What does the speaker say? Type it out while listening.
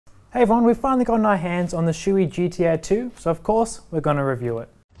Hey everyone, we've finally gotten our hands on the Shoei GT Air 2, so of course we're going to review it.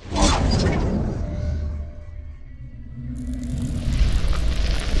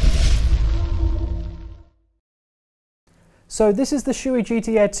 So this is the Shoei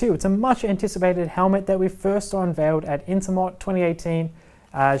GT Air 2. It's a much anticipated helmet that we first saw unveiled at Intermot 2018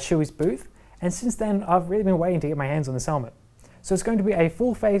 Shoei's booth, and since then I've really been waiting to get my hands on this helmet. So it's going to be a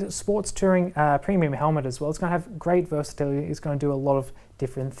full-face sports touring premium helmet as well. It's going to have great versatility. It's going to do a lot of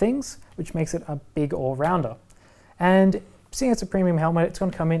different things, which makes it a big all-rounder. And seeing it's a premium helmet, it's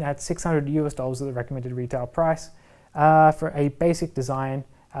going to come in at $600 US at the recommended retail price. For a basic design,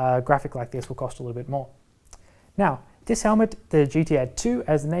 graphic like this will cost a little bit more. Now, this helmet, the GT Air 2,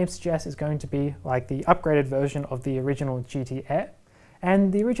 as the name suggests, is going to be like the upgraded version of the original GT Air.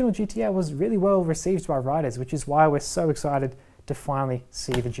 And the original GT Air was really well received by riders, which is why we're so excited to finally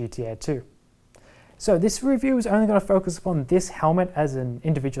see the GT Air 2. So this review is only going to focus upon this helmet as an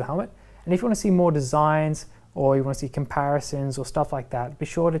individual helmet, and if you want to see more designs or you want to see comparisons or stuff like that, be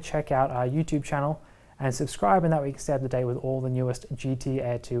sure to check out our YouTube channel and subscribe, and that way you can stay up to date with all the newest GT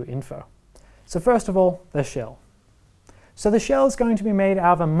Air 2 info. So first of all, the shell. So the shell is going to be made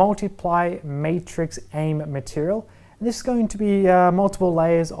out of a multiply matrix AIM material. And this is going to be multiple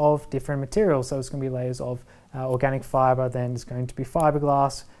layers of different materials. So it's going to be layers of organic fiber, then it's going to be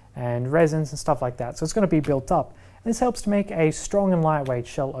fiberglass and resins and stuff like that. So it's going to be built up. And this helps to make a strong and lightweight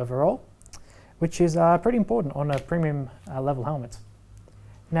shell overall, which is pretty important on a premium level helmet.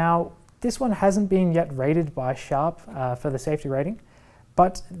 Now, this one hasn't been yet rated by Sharp for the safety rating,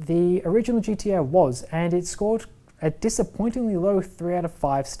 but the original GT Air was, and it scored a disappointingly low 3 out of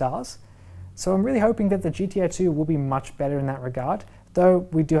 5 stars. So I'm really hoping that the GT Air 2 will be much better in that regard, though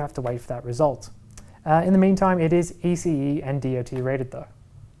we do have to wait for that result. In the meantime, it is ECE and DOT rated though.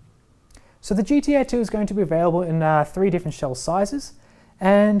 So the GT Air 2 is going to be available in 3 different shell sizes,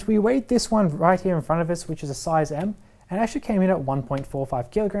 and we weighed this one right here in front of us, which is a size M, and actually came in at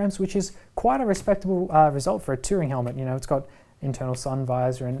 1.45 kilograms, which is quite a respectable result for a touring helmet. You know, it's got internal sun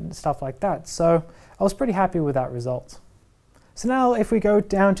visor and stuff like that, so I was pretty happy with that result. So now if we go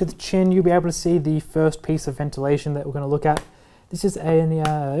down to the chin, you'll be able to see the first piece of ventilation that we're going to look at. This is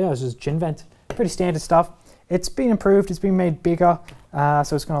this is chin vent. Pretty standard stuff. It's been improved, it's been made bigger,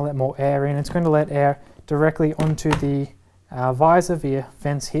 so it's going to let more air in. It's going to let air directly onto the visor via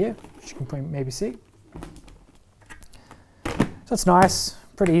vents here, which you can maybe see. So it's nice,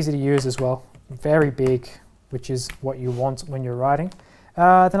 pretty easy to use as well. Very big, which is what you want when you're riding.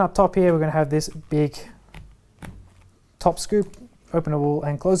 Then up top here, we're going to have this big top scoop, openable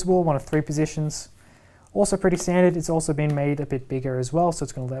and closable, one of 3 positions. Also pretty standard. It's also been made a bit bigger as well, so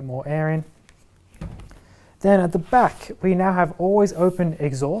it's going to let more air in. Then at the back, we now have always open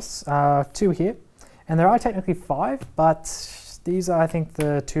exhausts, 2 here, and there are technically 5, but these are, I think,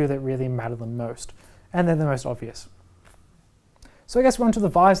 the 2 that really matter the most, and they're the most obvious. So I guess we're onto the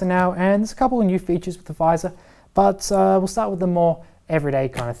visor now, and there's a couple of new features with the visor, but we'll start with the more everyday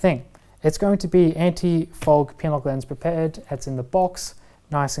kind of thing. It's going to be anti-fog pinlock lens prepared. It's in the box,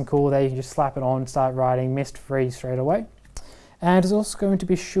 nice and cool there. You can just slap it on, start riding mist-free straight away. And it's also going to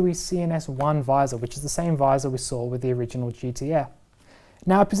be Shoei CNS1 visor, which is the same visor we saw with the original GT Air.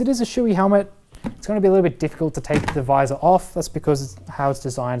 Now, because it is a Shoei helmet, it's going to be a little bit difficult to take the visor off. That's because how it's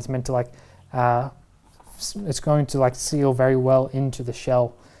designed. It's meant to it's going to seal very well into the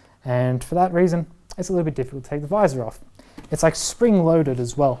shell, and for that reason, it's a little bit difficult to take the visor off. It's like spring-loaded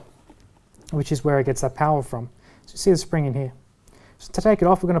as well, which is where it gets that power from. So you see the spring in here. So to take it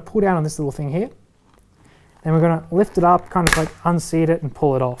off, we're going to pull down on this little thing here. Then we're going to lift it up, kind of like unseat it and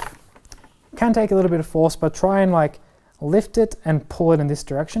pull it off. It can take a little bit of force, but try and lift it and pull it in this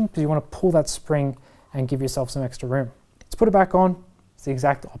direction, because you want to pull that spring and give yourself some extra room. Let's put it back on. It's the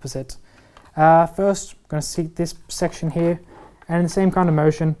exact opposite. First, we're going to seat this section here, and in the same kind of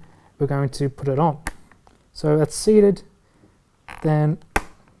motion, we're going to put it on. So that's seated, then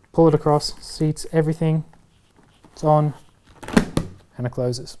pull it across, seats everything, it's on, and it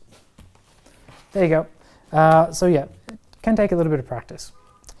closes. There you go. So yeah, it can take a little bit of practice.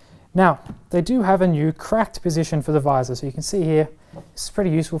 Now, they do have a new cracked position for the visor, so you can see here, this is pretty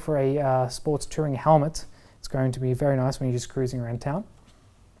useful for a sports touring helmet. It's going to be very nice when you're just cruising around town.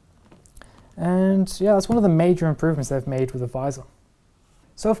 And yeah, that's one of the major improvements they've made with the visor.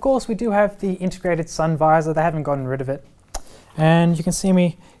 So of course we do have the integrated sun visor. They haven't gotten rid of it. And you can see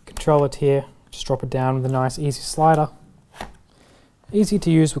me control it here. Just drop it down with a nice easy slider. Easy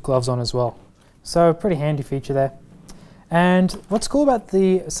to use with gloves on as well. So pretty handy feature there. And what's cool about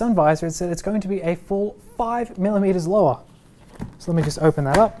the sun visor is that it's going to be a full 5mm lower. So let me just open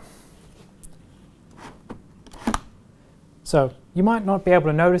that up. So you might not be able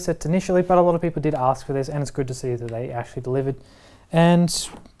to notice it initially, but a lot of people did ask for this, and it's good to see that they actually delivered. And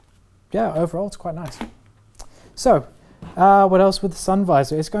yeah, overall it's quite nice. So what else with the sun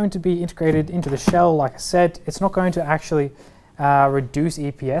visor? It's going to be integrated into the shell, like I said. It's not going to actually reduce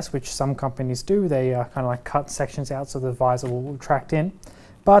EPS, which some companies do. They kind of like cut sections out so the visor will retract in.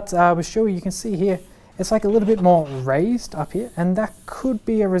 But with Shoei, you can see here, it's like a little bit more raised up here, and that could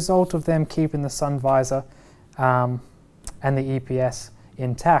be a result of them keeping the sun visor and the EPS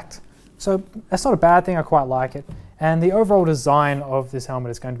intact. So that's not a bad thing, I quite like it. And the overall design of this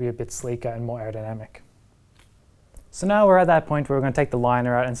helmet is going to be a bit sleeker and more aerodynamic. So now we're at that point where we're going to take the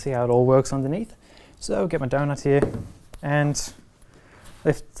liner out and see how it all works underneath. So get my donut here and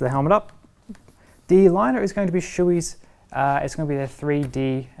lift the helmet up. The liner is going to be Shoei's, it's going to be their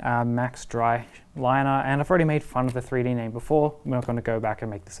 3D Max Dry liner, and I've already made fun of the 3D name before. We're not going to go back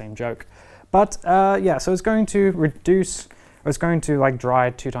and make the same joke. But yeah, so it's going to reduce, or it's going to like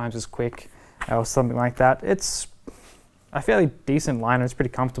dry 2 times as quick or something like that. It's a fairly decent liner, it's pretty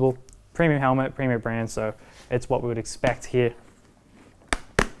comfortable. Premium helmet, premium brand, so it's what we would expect here.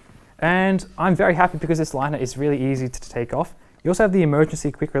 And I'm very happy because this liner is really easy to take off. You also have the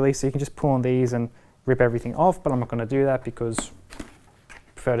emergency quick release, so you can just pull on these and rip everything off, but I'm not going to do that because I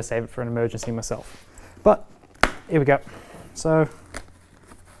prefer to save it for an emergency myself. But here we go. So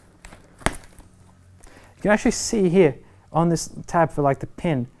you can actually see here on this tab for like the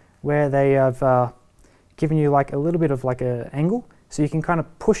pin where they have given you like a little bit of like an angle, so you can kind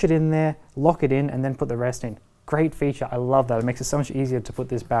of push it in there, lock it in, and then put the rest in. Great feature, I love that. It makes it so much easier to put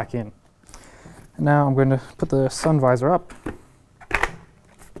this back in. And now I'm going to put the sun visor up,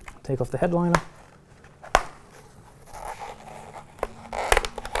 take off the headliner.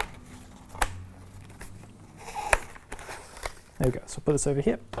 There we go, so put this over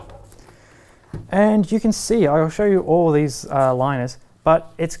here. And you can see, I'll show you all these liners,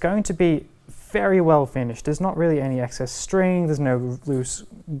 but it's going to be very well finished. There's not really any excess string, there's no loose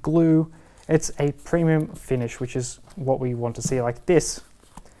glue. It's a premium finish, which is what we want to see. Like this,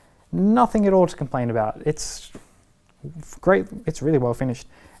 nothing at all to complain about. It's great, it's really well finished.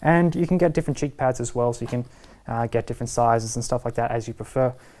 And you can get different cheek pads as well, so you can get different sizes and stuff like that as you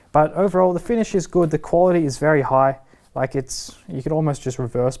prefer. But overall, the finish is good, the quality is very high. Like you could almost just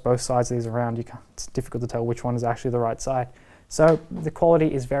reverse both sides of these around. It's difficult to tell which one is actually the right side. So the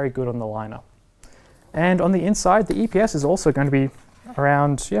quality is very good on the liner. And on the inside, the EPS is also going to be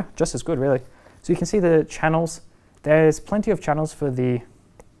around, yeah, just as good really. So you can see the channels. There's plenty of channels for the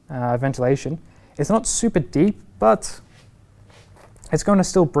ventilation. It's not super deep, but it's going to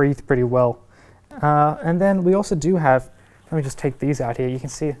still breathe pretty well. And then we also do have, let me just take these out here. You can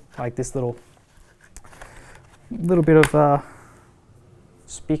see like this little bit of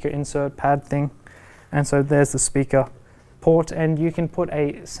speaker insert pad thing. And so there's the speaker port, and you can put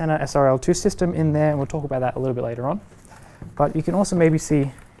a Sena SRL2 system in there, and we'll talk about that a little bit later on. But you can also maybe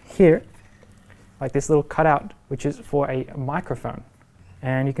see here, like this little cutout, which is for a microphone.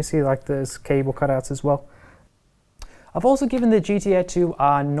 And you can see like there's cable cutouts as well. I've also given the GT Air 2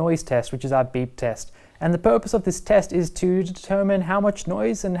 our noise test, which is our beep test. And the purpose of this test is to determine how much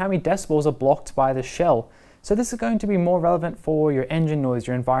noise and how many decibels are blocked by the shell. So this is going to be more relevant for your engine noise,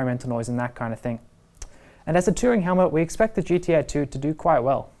 your environmental noise, and that kind of thing. And as a touring helmet, we expect the GT Air 2 to do quite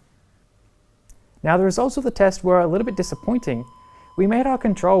well. Now the results of the test were a little bit disappointing. We made our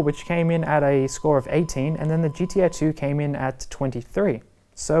control, which came in at a score of 18, and then the GT Air 2 came in at 23.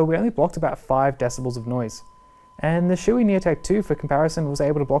 So we only blocked about 5 decibels of noise. And the Shoei Neotec 2, for comparison, was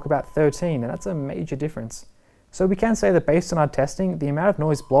able to block about 13, and that's a major difference. So we can say that based on our testing, the amount of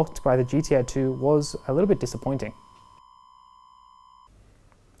noise blocked by the GT Air 2 was a little bit disappointing.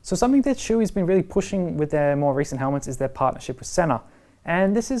 So something that Shoei's been really pushing with their more recent helmets is their partnership with Sena.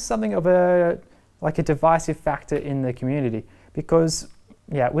 And this is something of a divisive factor in the community, because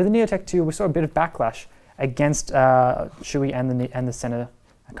yeah, with the Neotec 2 we saw a bit of backlash against Shoei and the Sena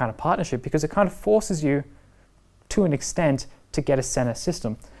kind of partnership, because it kind of forces you to an extent to get a Sena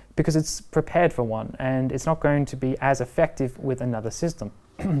system, because it's prepared for one and it's not going to be as effective with another system.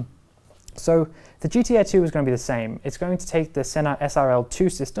 So the GT Air 2 is going to be the same. It's going to take the Sena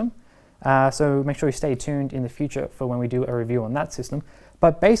SRL2 system, so make sure you stay tuned in the future for when we do a review on that system.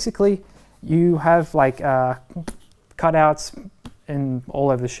 But basically you have like cutouts in all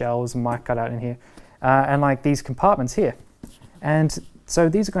over the shells, mic cutout in here, and like these compartments here. And so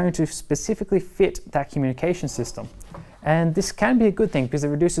these are going to specifically fit that communication system. And this can be a good thing because it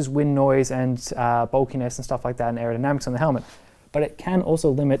reduces wind noise and bulkiness and stuff like that and aerodynamics on the helmet. But it can also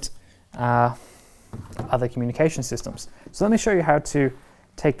limit other communication systems. So let me show you how to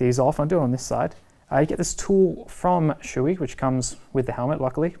take these off. I'll do it on this side. You get this tool from Shoei, which comes with the helmet,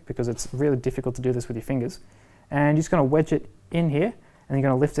 luckily, because it's really difficult to do this with your fingers. And you're just going to wedge it in here, and you're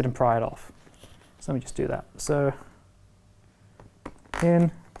going to lift it and pry it off. So let me just do that. So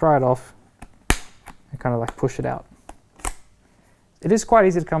in, pry it off, and kind of like push it out. It is quite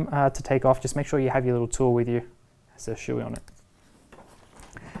easy to take off. Just make sure you have your little tool with you. It says Shoei on it.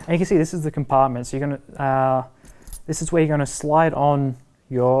 And you can see this is the compartment. So you're going to, this is where you're going to slide on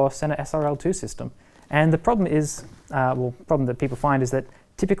your center SRL2 system. And the problem is, problem that people find is that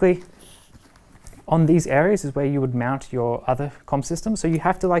typically on these areas is where you would mount your other comm system. So you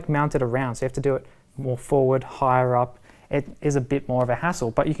have to like mount it around. So you have to do it more forward, higher up. It is a bit more of a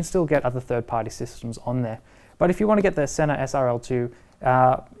hassle, but you can still get other third-party systems on there. But if you want to get the center SRL2,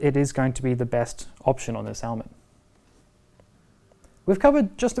 it is going to be the best option on this helmet. We've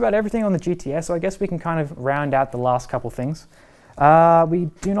covered just about everything on the GTS, so I guess we can kind of round out the last couple things. We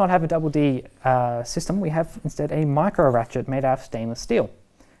do not have a double D system. We have instead a micro ratchet made out of stainless steel.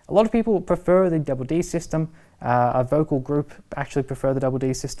 A lot of people prefer the double D system. A vocal group actually prefer the double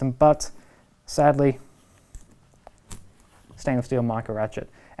D system, but sadly, stainless steel micro ratchet.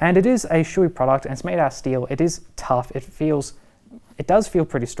 And it is a Shoei product, and it's made out of steel. It is tough. It does feel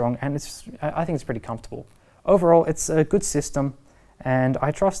pretty strong, and I think it's pretty comfortable. Overall, it's a good system, and I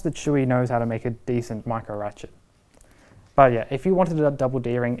trust that Shoei knows how to make a decent micro ratchet. But yeah, if you wanted a double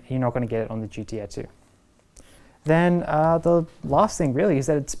D ring, you're not going to get it on the GT Air 2. Then the last thing really is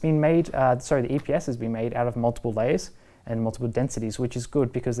that it's been made, the EPS has been made out of multiple layers and multiple densities, which is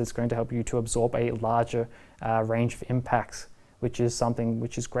good because it's going to help you to absorb a larger range of impacts, which is something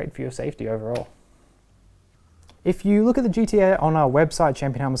which is great for your safety overall. If you look at the GT Air on our website,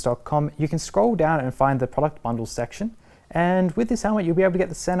 championhelmets.com, you can scroll down and find the product bundles section. And with this helmet, you'll be able to get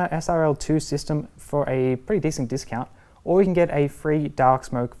the center SRL2 system for a pretty decent discount, or you can get a free dark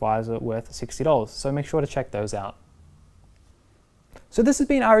smoke visor worth $60. So make sure to check those out. So this has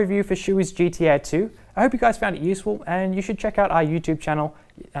been our review for Shoei's GT Air 2. I hope you guys found it useful, and you should check out our YouTube channel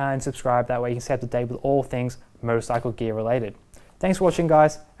and subscribe. That way you can stay up to date with all things motorcycle gear related. Thanks for watching,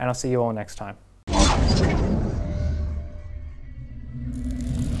 guys, and I'll see you all next time.